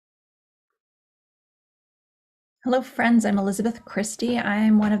Hello, friends. I'm Elizabeth Christie.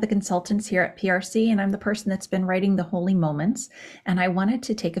 I'm one of the consultants here at PRC, and I'm the person that's been writing the Holy Moments. And I wanted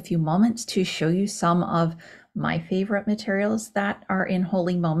to take a few moments to show you some of my favorite materials that are in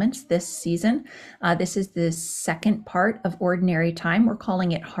Holy Moments this season. This is the second part of Ordinary Time. We're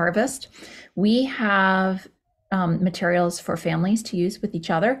calling it Harvest. We have materials for families to use with each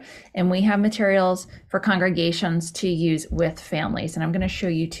other, and we have materials for congregations to use with families. And I'm going to show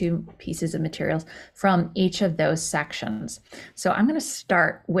you two pieces of materials from each of those sections. So I'm going to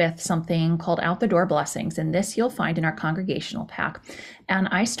start with something called Out the Door Blessings, and this you'll find in our congregational pack. And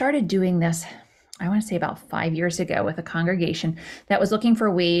I started doing this, I want to say about 5 years ago, with a congregation that was looking for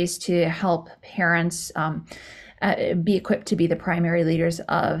ways to help parents be equipped to be the primary leaders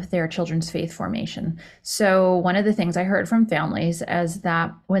of their children's faith formation. So one of the things I heard from families is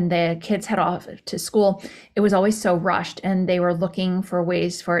that when the kids head off to school, it was always so rushed, and they were looking for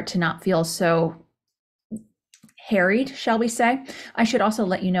ways for it to not feel so harried, shall we say. I should also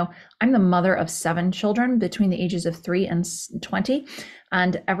let you know, I'm the mother of 7 children between the ages of 3 and 20.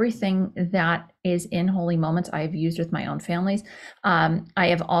 And everything that is in Holy Moments, I have used with my own families. I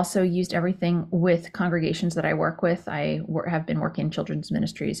have also used everything with congregations that I work with. I have been working in children's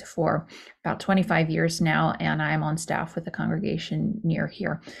ministries for about 25 years now, and I'm on staff with a congregation near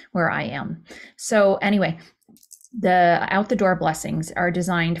here where I am. So anyway, the Out the Door Blessings are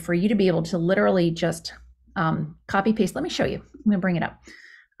designed for you to be able to literally just copy paste. Let me show you. I'm going to bring it up.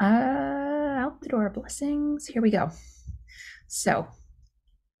 Out the Door Blessings. Here we go. So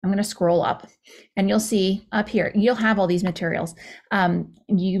I'm going to scroll up, and you'll see up here, you'll have all these materials.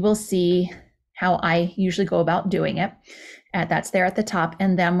 You will see how I usually go about doing it. That's there at the top.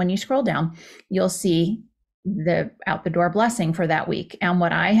 And then when you scroll down, you'll see the Out the Door Blessing for that week. And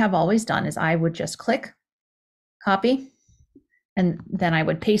what I have always done is I would just click, copy, and then I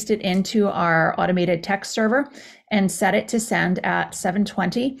would paste it into our automated text server and set it to send at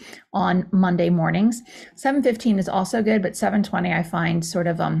 7:20 on Monday mornings. 7:15 is also good, but 7:20 I find sort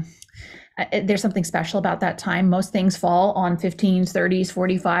of there's something special about that time. Most things fall on 15s, 30s,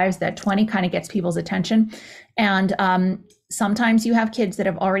 45s. That 20 kind of gets people's attention. And sometimes you have kids that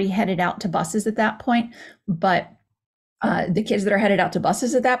have already headed out to buses at that point, but the kids that are headed out to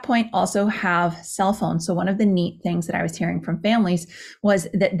buses at that point also have cell phones. So one of the neat things that I was hearing from families was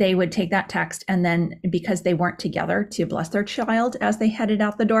that they would take that text, and then because they weren't together to bless their child as they headed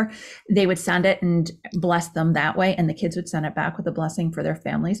out the door, they would send it and bless them that way. And the kids would send it back with a blessing for their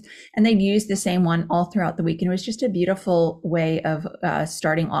families. And they'd use the same one all throughout the week. And it was just a beautiful way of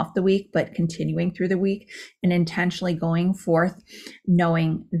starting off the week, but continuing through the week and intentionally going forth,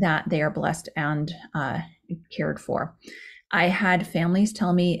 knowing that they are blessed and cared for. I had families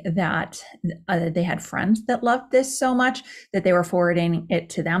tell me that they had friends that loved this so much that they were forwarding it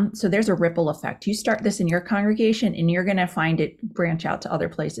to them. So there's a ripple effect. You start this in your congregation and you're going to find it branch out to other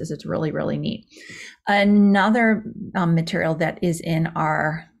places. It's really, really neat. Another material that is in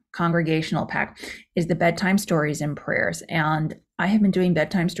our congregational pack is the bedtime stories and prayers. And I have been doing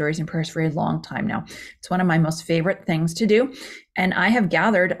bedtime stories and prayers for a long time now. It's one of my most favorite things to do. And I have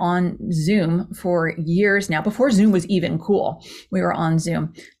gathered on Zoom for years now. Before Zoom was even cool, we were on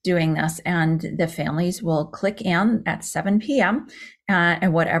Zoom doing this, and the families will click in at 7 p.m.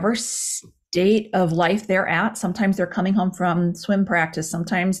 And whatever state of life they're at. Sometimes they're coming home from swim practice.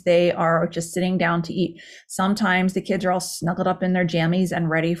 Sometimes they are just sitting down to eat. Sometimes the kids are all snuggled up in their jammies and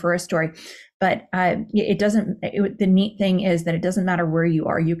ready for a story. But the neat thing is that it doesn't matter where you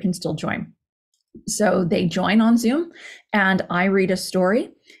are, you can still join. So they join on Zoom, and I read a story,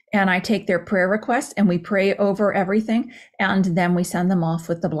 and I take their prayer requests, and we pray over everything, and then we send them off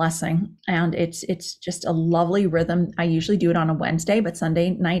with the blessing. And it's just a lovely rhythm. I usually do it on a Wednesday, but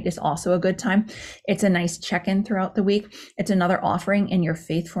Sunday night is also a good time. It's a nice check-in throughout the week. It's another offering in your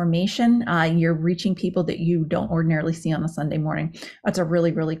faith formation. You're reaching people that you don't ordinarily see on a Sunday morning. That's a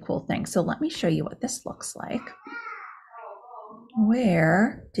really, really cool thing. So let me show you what this looks like.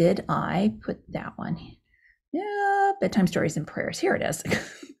 Where did I put that one? Yeah, bedtime stories and prayers. Here it is.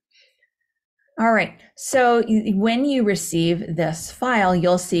 All right. So when you receive this file,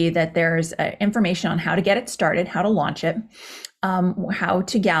 you'll see that there's information on how to get it started, how to launch it, how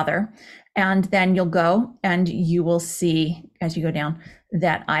to gather, and then you'll go and you will see as you go down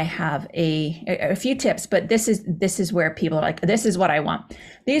that I have a few tips, but this is where people are like, this is what I want.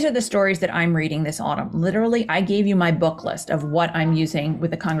 These are the stories that I'm reading this autumn. Literally, I gave you my book list of what I'm using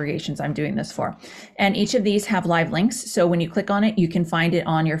with the congregations I'm doing this for. And each of these have live links. So when you click on it, you can find it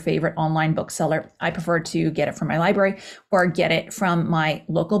on your favorite online bookseller. I prefer to get it from my library or get it from my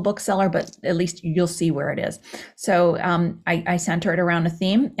local bookseller, but at least you'll see where it is. So I center it around a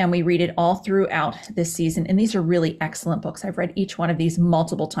theme, and we read it all throughout this season. And these are really excellent books. I've read each one of these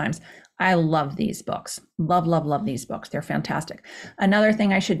multiple times. I love these books. Love, love, love these books. They're fantastic. Another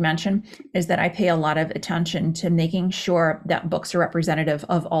thing I should mention is that I pay a lot of attention to making sure that books are representative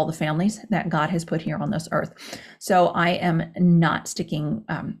of all the families that God has put here on this earth. So I am not sticking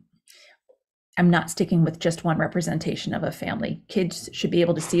with just one representation of a family. Kids should be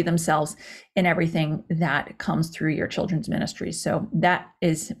able to see themselves in everything that comes through your children's ministries. So that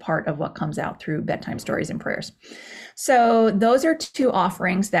is part of what comes out through bedtime stories and prayers. So those are two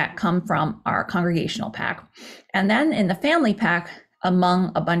offerings that come from our congregational pack. And then in the family pack,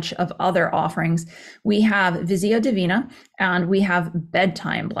 among a bunch of other offerings, we have Visio Divina and we have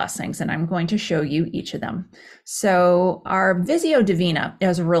bedtime blessings, and I'm going to show you each of them. So our Visio Divina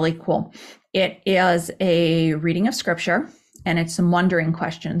is really cool. It is a reading of scripture, and it's some wondering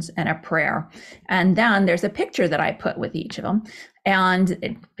questions and a prayer. And then there's a picture that I put with each of them.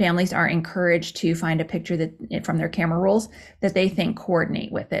 And families are encouraged to find a picture that from their camera rolls that they think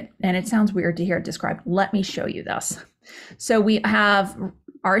coordinate with it. And it sounds weird to hear it described. Let me show you this. So we have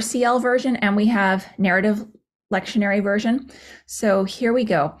RCL version and we have narrative lectionary version. So here we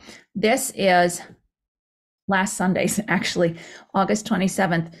go. This is last Sunday's, actually, August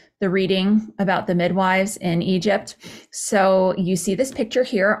 27th, the reading about the midwives in Egypt. So you see this picture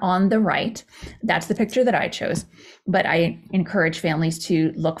here on the right. That's the picture that I chose, but I encourage families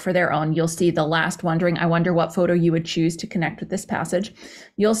to look for their own. You'll see the last wondering, I wonder what photo you would choose to connect with this passage.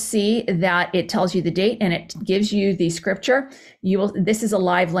 You'll see that it tells you the date and it gives you the scripture. This is a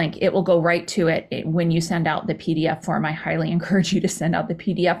live link. It will go right to it when you send out the PDF form. I highly encourage you to send out the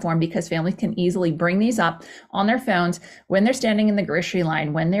PDF form because families can easily bring these up on their phones when they're standing in the grocery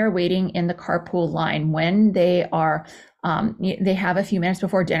line, when they're waiting in the carpool line, when they are they have a few minutes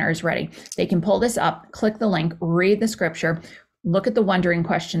before dinner is ready. They can pull this up, click the link, read the scripture, look at the wondering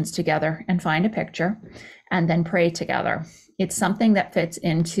questions together and find a picture, and then pray together. It's something that fits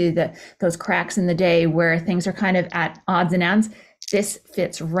into those cracks in the day where things are kind of at odds and ends. This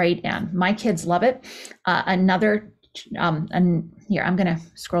fits right in. My kids love it. And here, I'm going to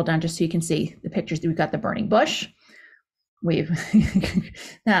scroll down just so you can see the pictures. We've got the burning bush.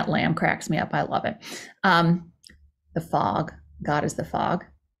 That lamb cracks me up. I love it. The fog, God is the fog,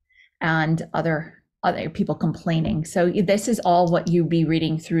 and other people complaining. So this is all what you'll be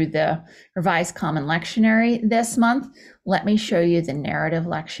reading through the Revised Common Lectionary this month. Let me show you the narrative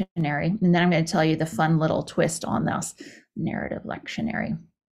lectionary, and then I'm going to tell you the fun little twist on this narrative lectionary.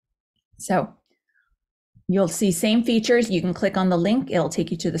 So you'll see same features. You can click on the link. It'll take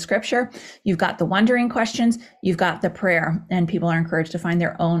you to the scripture. You've got the wondering questions. You've got the prayer, and people are encouraged to find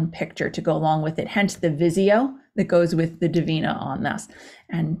their own picture to go along with it. Hence the Visio that goes with the Divina on this.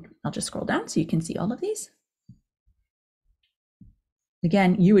 And I'll just scroll down so you can see all of these.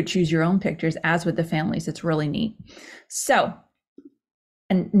 Again, you would choose your own pictures as with the families. It's really neat. So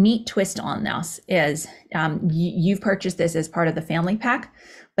a neat twist on this is you've purchased this as part of the family pack,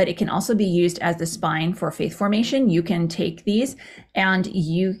 but it can also be used as the spine for faith formation. You can take these and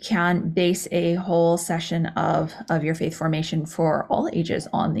you can base a whole session of your faith formation for all ages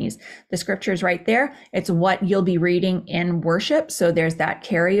on these. The scripture is right there. It's what you'll be reading in worship. So there's that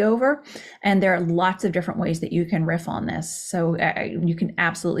carryover, and there are lots of different ways that you can riff on this. So you can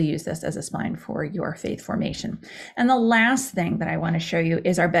absolutely use this as a spine for your faith formation. And the last thing that I want to show you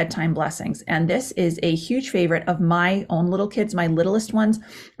is our bedtime blessings. And this is a huge favorite of my own little kids. My littlest ones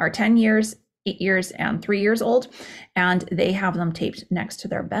are 10 years, 8 years, and 3 years old, and they have them taped next to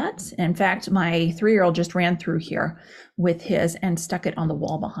their beds. In fact, my 3-year-old just ran through here with his and stuck it on the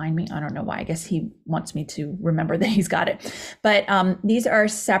wall behind me. I don't know why. I guess he wants me to remember that he's got it. But these are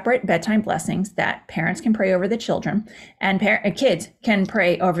separate bedtime blessings that parents can pray over the children, and kids can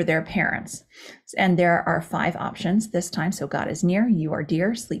pray over their parents. And there are 5 options this time. So God is near, you are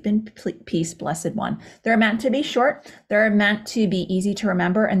dear, sleep in peace, blessed one. They're meant to be short, they're meant to be easy to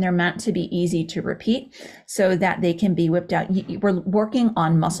remember, and they're meant to be easy to repeat so that they can be whipped out. We're working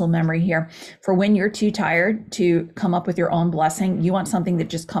on muscle memory here for when you're too tired to come up with your own blessing. You want something that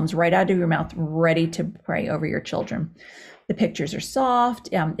just comes right out of your mouth, ready to pray over your children. The pictures are soft.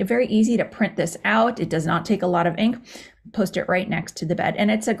 Very easy to print this out. It does not take a lot of ink. Post it right next to the bed. And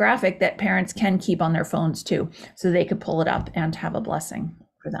it's a graphic that parents can keep on their phones too, so they could pull it up and have a blessing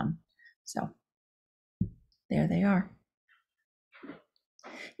for them. So there they are.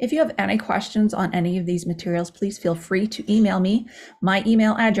 If you have any questions on any of these materials, please feel free to email me. My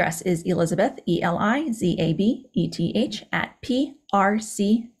email address is Elizabeth, ELIZABETH @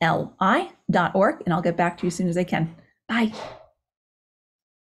 prcli.org, and I'll get back to you as soon as I can. Bye.